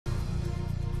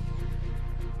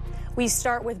We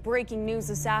start with breaking news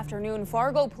this afternoon.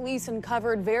 Fargo police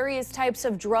uncovered various types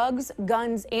of drugs,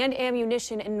 guns, and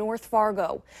ammunition in North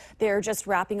Fargo. They're just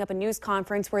wrapping up a news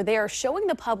conference where they are showing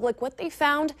the public what they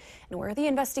found and where the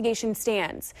investigation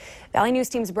stands. Valley News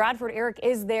Team's Bradford Eric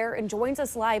is there and joins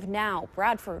us live now.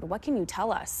 Bradford, what can you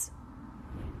tell us?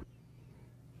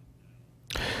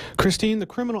 Christine, the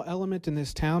criminal element in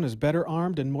this town is better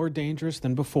armed and more dangerous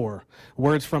than before.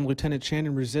 Words from Lieutenant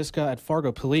Shannon Ruziska at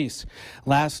Fargo Police.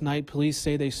 Last night, police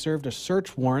say they served a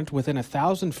search warrant within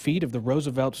 1,000 feet of the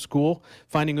Roosevelt School,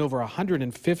 finding over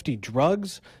 150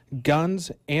 drugs,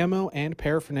 guns, ammo, and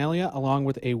paraphernalia, along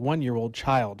with a 1-year-old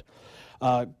child.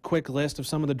 Quick list of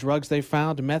some of the drugs they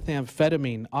found: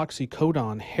 methamphetamine,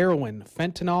 oxycodone, heroin,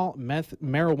 fentanyl,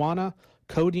 marijuana,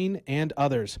 codeine, and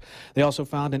others. They also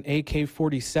found an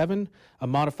AK-47, a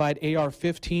modified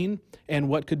AR-15, and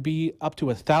what could be up to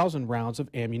 1,000 rounds of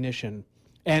ammunition.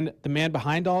 And the man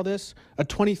behind all this, a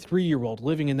 23-year-old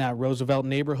living in that Roosevelt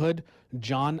neighborhood,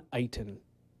 John Eiton.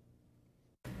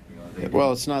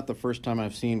 Well, it's not the first time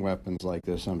I've seen weapons like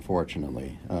this,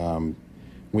 unfortunately.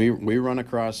 We run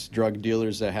across drug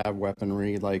dealers that have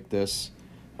weaponry like this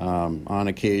on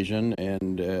occasion,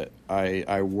 and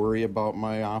I worry about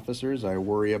my officers. I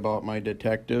worry about my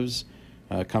detectives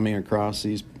coming across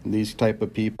these type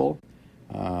of people.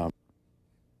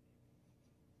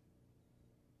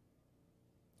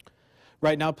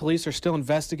 Right now, police are still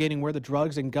investigating where the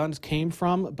drugs and guns came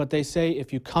from, but they say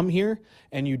if you come here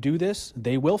and you do this,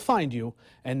 they will find you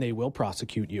and they will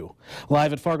prosecute you.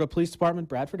 Live at Fargo Police Department,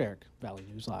 Bradford Eric, Valley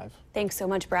News Live. Thanks so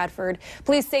much, Bradford.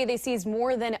 Police say they seized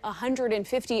more than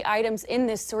 150 items in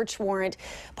this search warrant.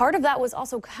 Part of that was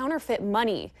also counterfeit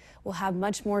money. We'll have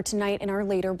much more tonight in our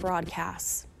later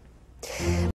broadcasts.